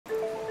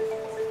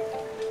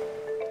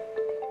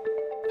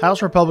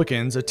House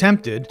Republicans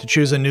attempted to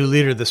choose a new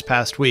leader this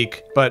past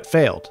week, but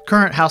failed.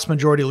 Current House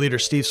Majority Leader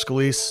Steve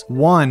Scalise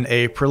won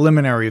a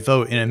preliminary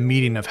vote in a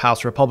meeting of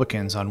House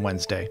Republicans on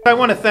Wednesday. I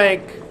want to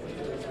thank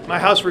my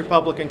House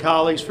Republican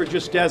colleagues for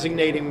just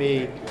designating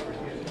me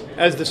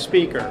as the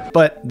Speaker.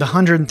 But the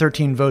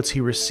 113 votes he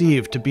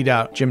received to beat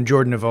out Jim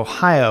Jordan of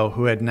Ohio,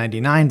 who had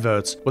 99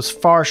 votes, was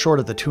far short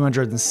of the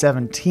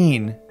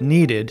 217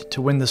 needed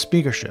to win the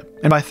speakership.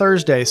 And by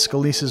Thursday,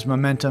 Scalise's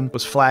momentum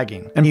was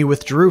flagging, and he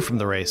withdrew from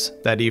the race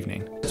that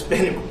evening. It's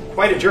been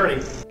quite a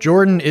journey.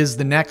 Jordan is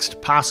the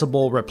next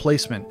possible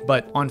replacement,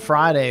 but on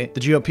Friday, the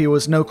GOP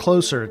was no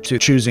closer to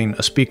choosing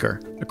a speaker.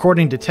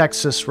 According to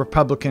Texas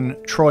Republican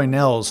Troy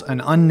Nehls,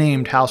 an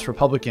unnamed House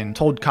Republican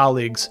told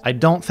colleagues, "I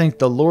don't think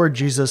the Lord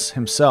Jesus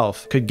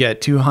himself could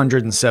get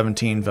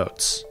 217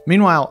 votes."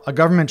 Meanwhile, a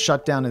government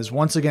shutdown is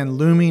once again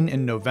looming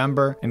in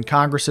November, and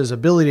Congress's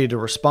ability to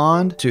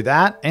respond to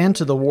that and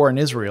to the war in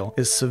Israel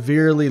is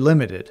severely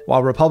limited,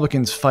 while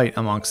Republicans fight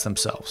amongst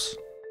themselves.